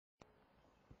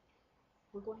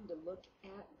We're going to look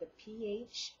at the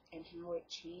pH and how it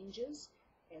changes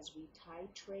as we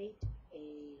titrate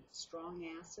a strong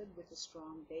acid with a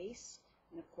strong base.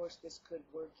 And of course this could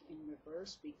work in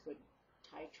reverse. We could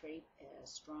titrate a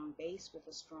strong base with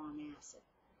a strong acid.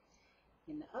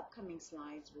 In the upcoming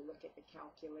slides we'll look at the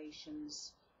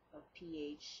calculations of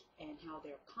pH and how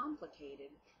they're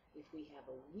complicated if we have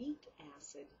a weak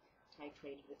acid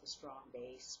titrated with a strong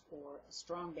base or a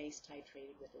strong base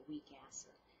titrated with a weak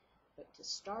acid. But to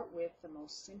start with, the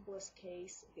most simplest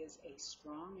case is a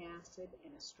strong acid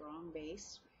and a strong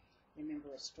base. Remember,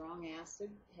 a strong acid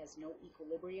has no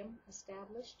equilibrium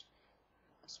established.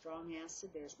 A strong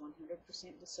acid, there's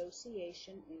 100%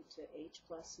 dissociation into H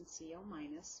plus and Cl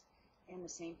minus, and the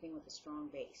same thing with a strong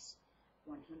base,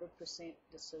 100%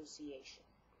 dissociation.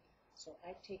 So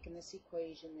I've taken this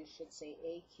equation, this should say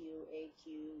AQ,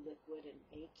 AQ, liquid,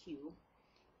 and AQ,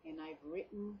 and I've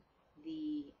written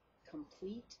the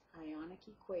complete ionic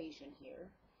equation here,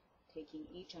 taking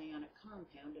each ionic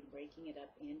compound and breaking it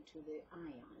up into the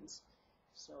ions.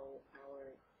 So our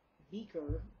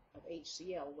beaker of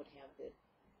HCl would have the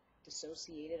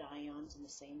dissociated ions, and the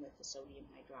same with the sodium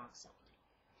hydroxide.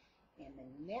 And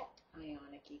the net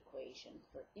ionic equation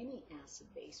for any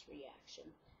acid-base reaction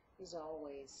is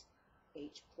always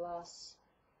H plus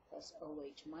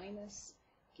OH minus,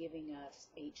 giving us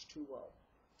H2O.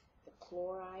 The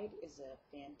chloride is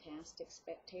a fantastic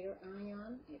spectator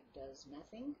ion. It does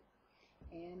nothing.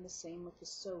 And the same with the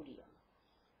sodium.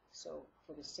 So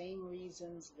for the same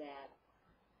reasons that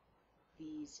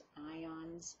these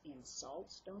ions in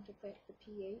salts don't affect the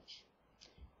pH,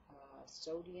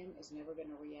 sodium is never going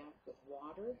to react with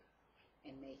water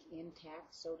and make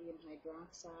intact sodium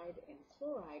hydroxide, and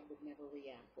chloride would never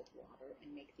react with water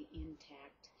and make the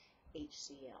intact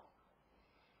HCl.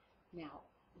 Now,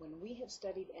 when we have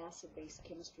studied acid-base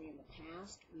chemistry in the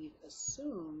past, we've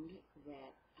assumed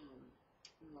that,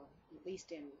 well, at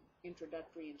least in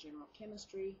introductory and general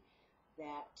chemistry,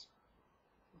 that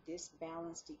this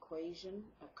balanced equation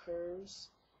occurs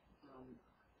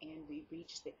and we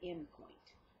reach the end point.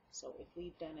 So if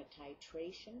we've done a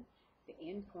titration, the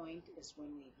end point is when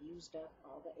we've used up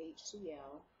all the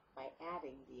HCl by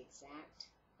adding the exact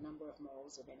number of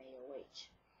moles of NaOH.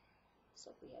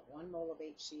 So if we have 1 mole of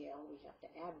HCl, we have to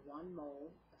add 1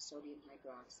 mole of sodium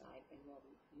hydroxide, and we'll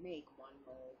make 1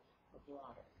 mole of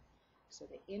water. So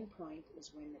the end point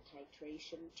is when the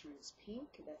titration turns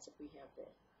pink. That's if we have the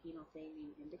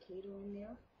phenolphthalein indicator in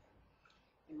there.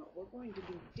 And what we're going to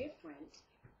do different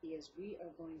is we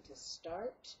are going to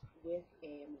start with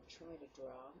a, I'm going to try to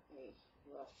draw a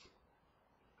rough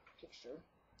picture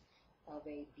of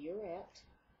a burette.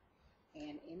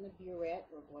 And in the burette,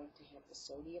 we're going to have the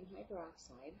sodium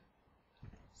hydroxide.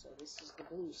 So this is the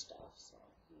blue stuff. So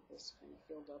this kind of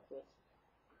filled up with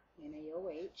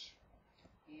NaOH.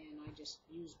 And I just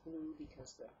use blue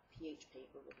because the pH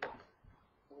paper would look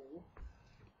blue.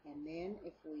 And then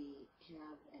if we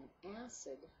have an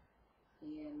acid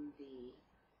in the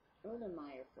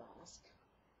Erlenmeyer flask,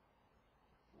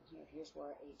 and here's where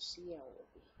our HCl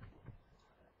would be.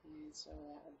 And so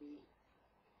that would be,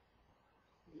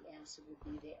 the acid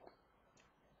would be there.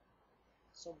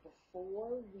 So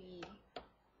before we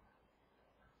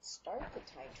start the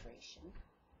titration,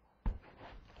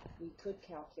 we could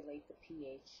calculate the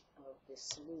pH of this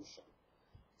solution.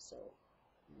 So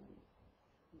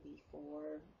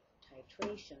before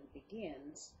titration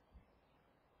begins,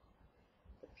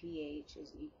 the pH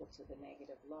is equal to the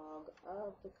negative log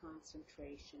of the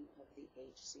concentration of the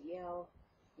HCl,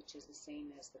 which is the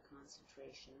same as the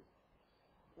concentration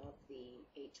of the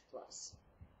H plus.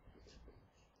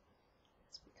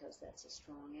 It's because that's a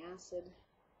strong acid.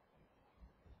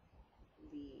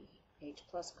 The H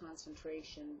plus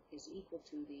concentration is equal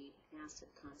to the acid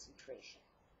concentration.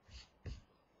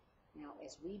 Now,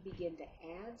 as we begin to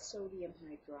add sodium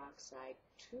hydroxide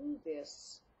to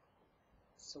this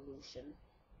solution,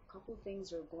 a couple of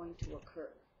things are going to occur.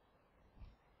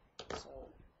 So,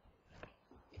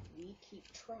 if we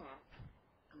keep track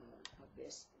of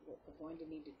this, what we're going to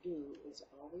need to do is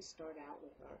always start out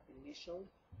with our initial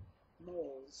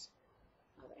moles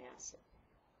of acid.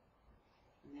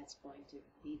 And that's going to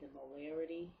be the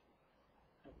molarity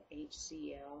of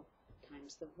HCl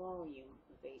times the volume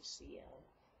of HCl.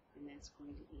 And that's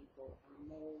going to equal our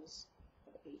moles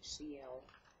of HCl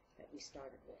that we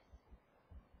started with.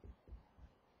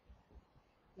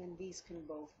 And these can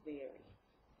both vary.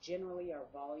 Generally, our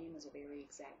volume is a very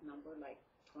exact number, like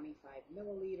 25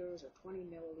 milliliters or 20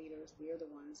 milliliters. We are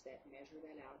the ones that measure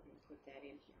that out and put that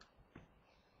in here.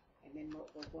 And then what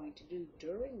we're going to do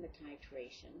during the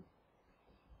titration,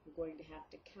 we're going to have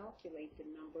to calculate the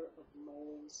number of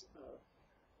moles of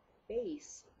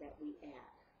base that we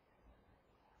add.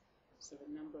 So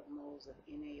the number of moles of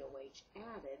NaOH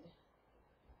added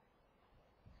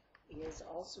is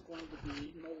also going to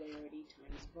be molarity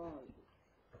times volume.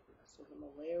 So the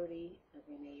molarity of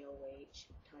NaOH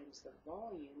times the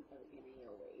volume of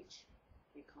NaOH.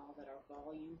 Recall that our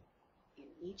volume in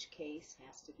each case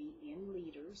has to be in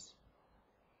liters.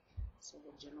 So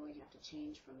we'll generally have to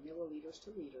change from milliliters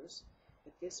to liters,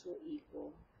 but this will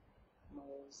equal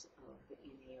moles of the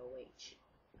NaOH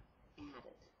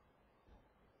added.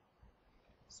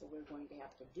 So we're going to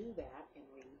have to do that and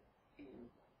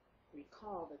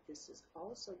recall that this is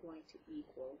also going to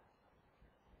equal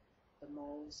the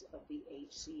moles of the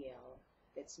HCl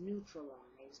that's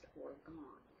neutralized or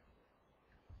gone.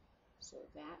 So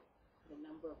that the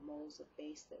number of moles of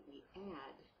base that we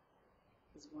add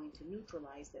is going to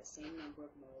neutralize that same number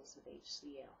of moles of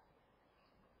HCl.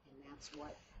 And that's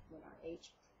what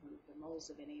the moles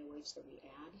of NaOH that we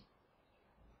add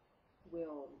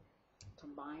will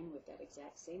combine with that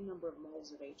exact same number of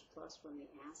moles of H plus from the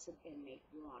acid and make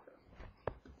water.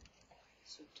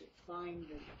 So to find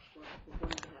we're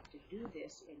going to have to do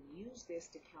this and use this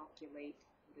to calculate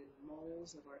the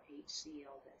moles of our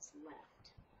HCl that's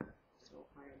left. So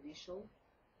our initial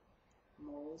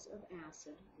moles of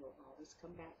acid, we'll always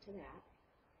come back to that.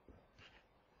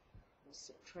 We'll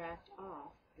subtract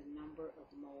off the number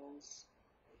of moles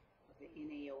of the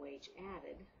NaOH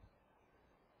added.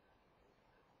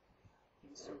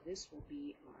 And so this will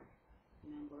be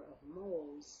our number of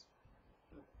moles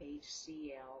of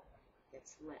HCl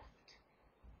that's left,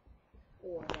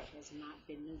 or that has not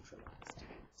been neutralized.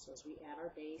 So as we add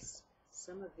our base,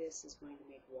 some of this is going to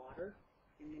make water,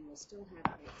 and then we'll still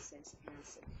have excess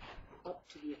acid up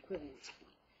to the equivalence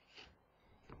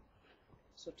point.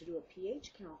 So to do a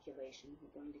pH calculation,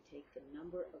 we're going to take the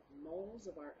number of moles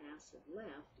of our acid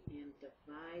left and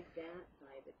divide that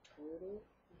by the total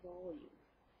volume.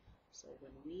 So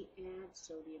when we add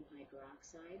sodium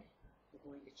hydroxide, we're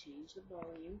going to change the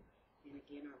volume, and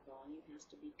again our volume has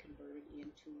to be converted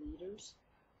into liters.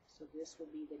 So this will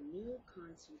be the new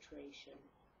concentration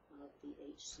of the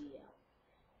HCl.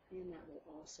 And that will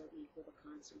also equal the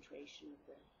concentration of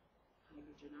the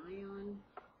hydrogen ion.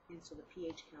 And so the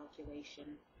pH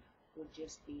calculation will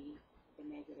just be the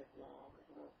negative log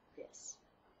of this.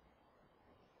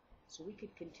 So we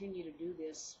could continue to do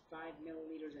this 5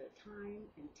 milliliters at a time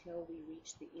until we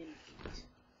reach the end point.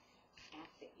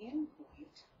 At the end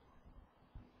point,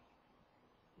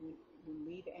 when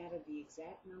we've added the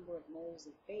exact number of moles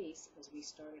of base as we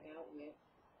started out with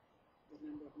the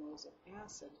number of moles of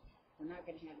acid, we're not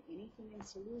going to have anything in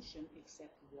solution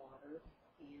except water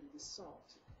and the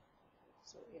salt.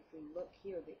 So if we look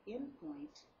here, the end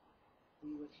point,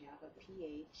 we would have a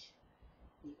pH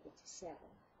equal to 7.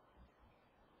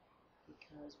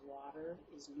 Because water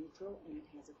is neutral and it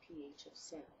has a pH of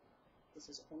 7. This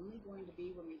is only going to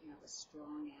be when we have a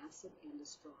strong acid and a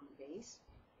strong base,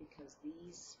 because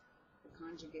the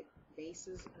conjugate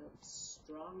bases of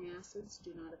strong acids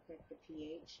do not affect the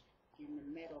pH, and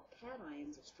the metal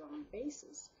cations of strong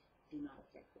bases do not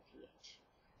affect the pH.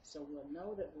 So we'll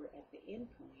know that we're at the end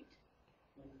point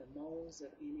when the moles of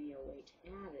NaOH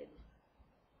added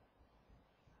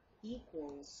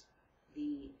equals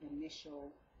the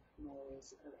initial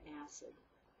moles of acid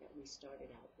that we started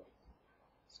out with.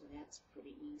 So that's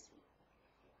pretty easy.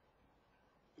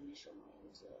 Initial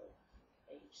moles of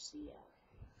HCl.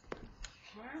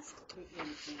 Past the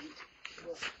end point,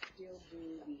 we'll still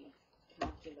do the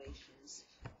calculations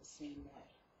the same way.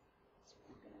 So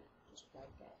I'm going to just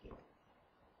write that here.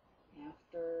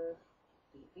 After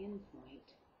the end point,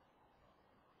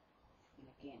 and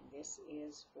again, this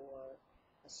is for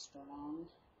a strong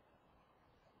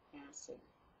acid.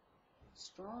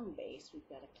 Strong base, we've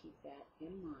got to keep that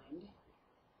in mind.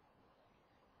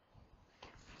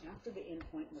 After the end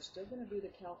point, we're still going to do the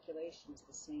calculations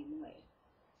the same way.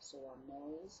 So our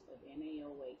moles of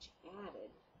NaOH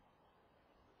added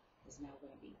is now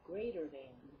going to be greater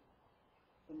than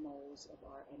the moles of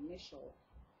our initial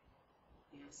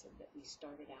acid that we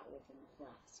started out with in the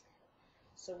flask.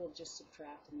 So we'll just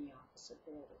subtract in the opposite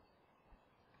order.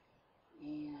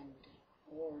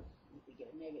 Or if we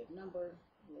get a negative number,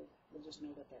 we'll just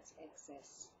know that that's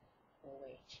excess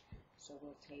OH. So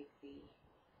we'll take the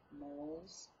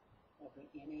moles of the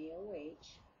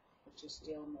NaOH, which is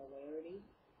still molarity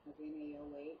of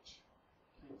NaOH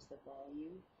times the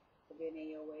volume of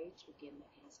NaOH. Again,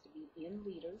 that has to be in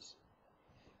liters.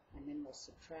 And then we'll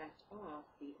subtract off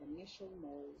the initial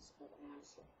moles of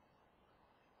acid.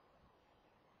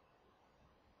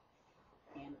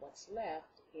 And what's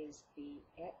left is the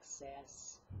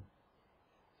excess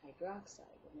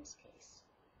hydroxide in this case.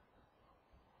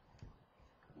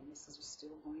 this is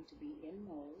still going to be in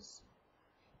moles.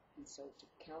 And so to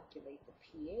calculate the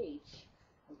pH,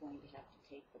 we're going to have to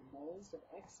take the moles of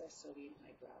excess sodium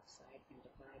hydroxide and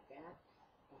divide that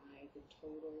by the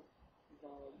total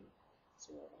volume.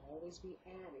 So we'll always be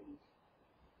adding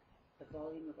the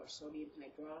volume of our sodium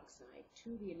hydroxide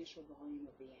to the initial volume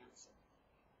of the acid.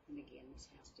 And again, this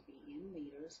has to be in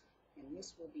liters, and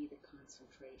this will be the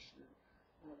concentration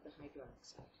of the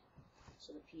hydroxide.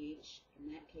 So the pH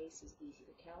in that case is easy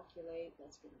to calculate.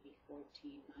 That's going to be 14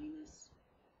 minus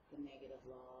the negative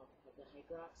log of the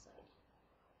hydroxide.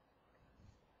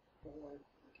 Or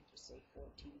you can just say 14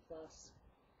 plus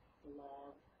the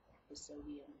log of the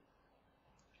sodium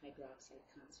hydroxide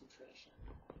concentration.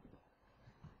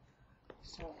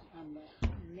 So on the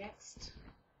next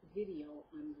video,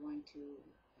 I'm going to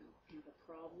have a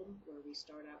problem where we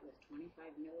start out with 25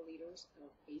 milliliters of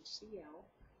HCl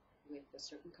with a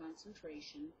certain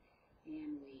concentration,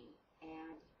 and we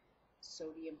add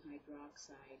sodium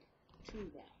hydroxide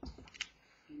to that.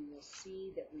 And we'll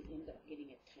see that we end up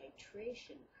getting a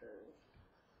titration curve.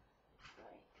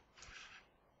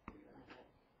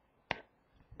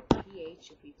 The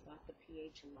pH, if we plot the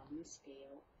pH along the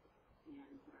scale,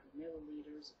 and our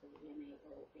milliliters of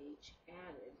NaOH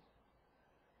added,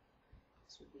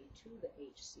 this would be to the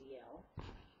HCl,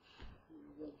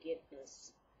 and we'll get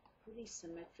this pretty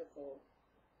symmetrical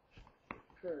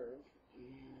curve,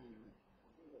 and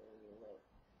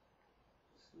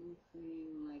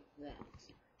something like that.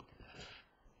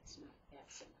 It's not that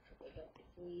symmetrical, but if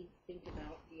we think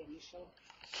about the initial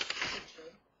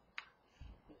picture,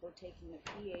 if we're taking the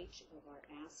pH of our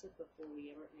acid before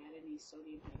we ever add any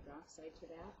sodium hydroxide to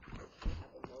that, we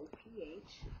have a low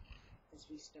pH. As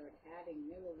we start adding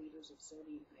milliliters of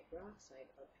sodium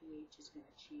hydroxide, our pH is going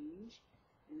to change,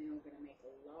 and then we're going to make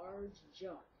a large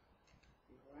jump.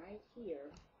 And right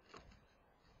here,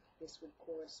 this would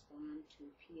correspond to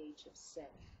pH of 7.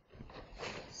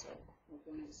 So we're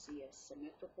going to see a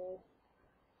symmetrical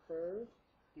curve,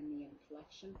 and the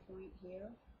inflection point here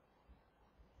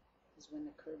is when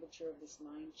the curvature of this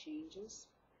line changes.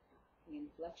 The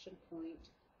inflection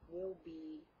point will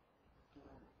be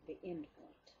the end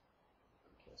point.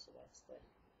 Okay, so that's the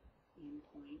end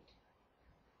point,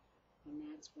 and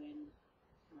that's when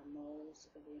our moles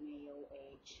of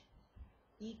NaOH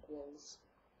equals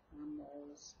our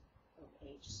moles of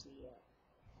HCl.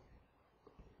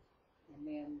 And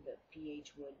then the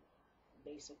pH would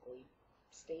basically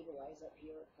stabilize up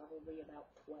here at probably about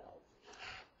 12.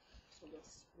 So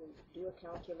we'll do a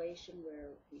calculation where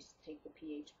we take the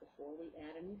pH before we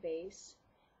add any base,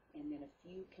 and then a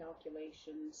few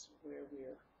calculations where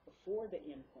we're before the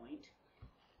endpoint.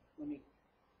 When we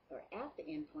are at the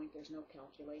endpoint, there's no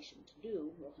calculation to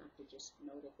do. We'll have to just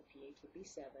know that the pH would be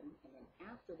 7, and then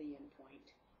after the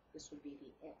endpoint, this would be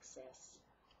the excess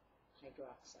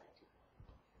hydroxide.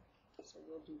 So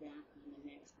we'll do that in the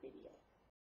next video.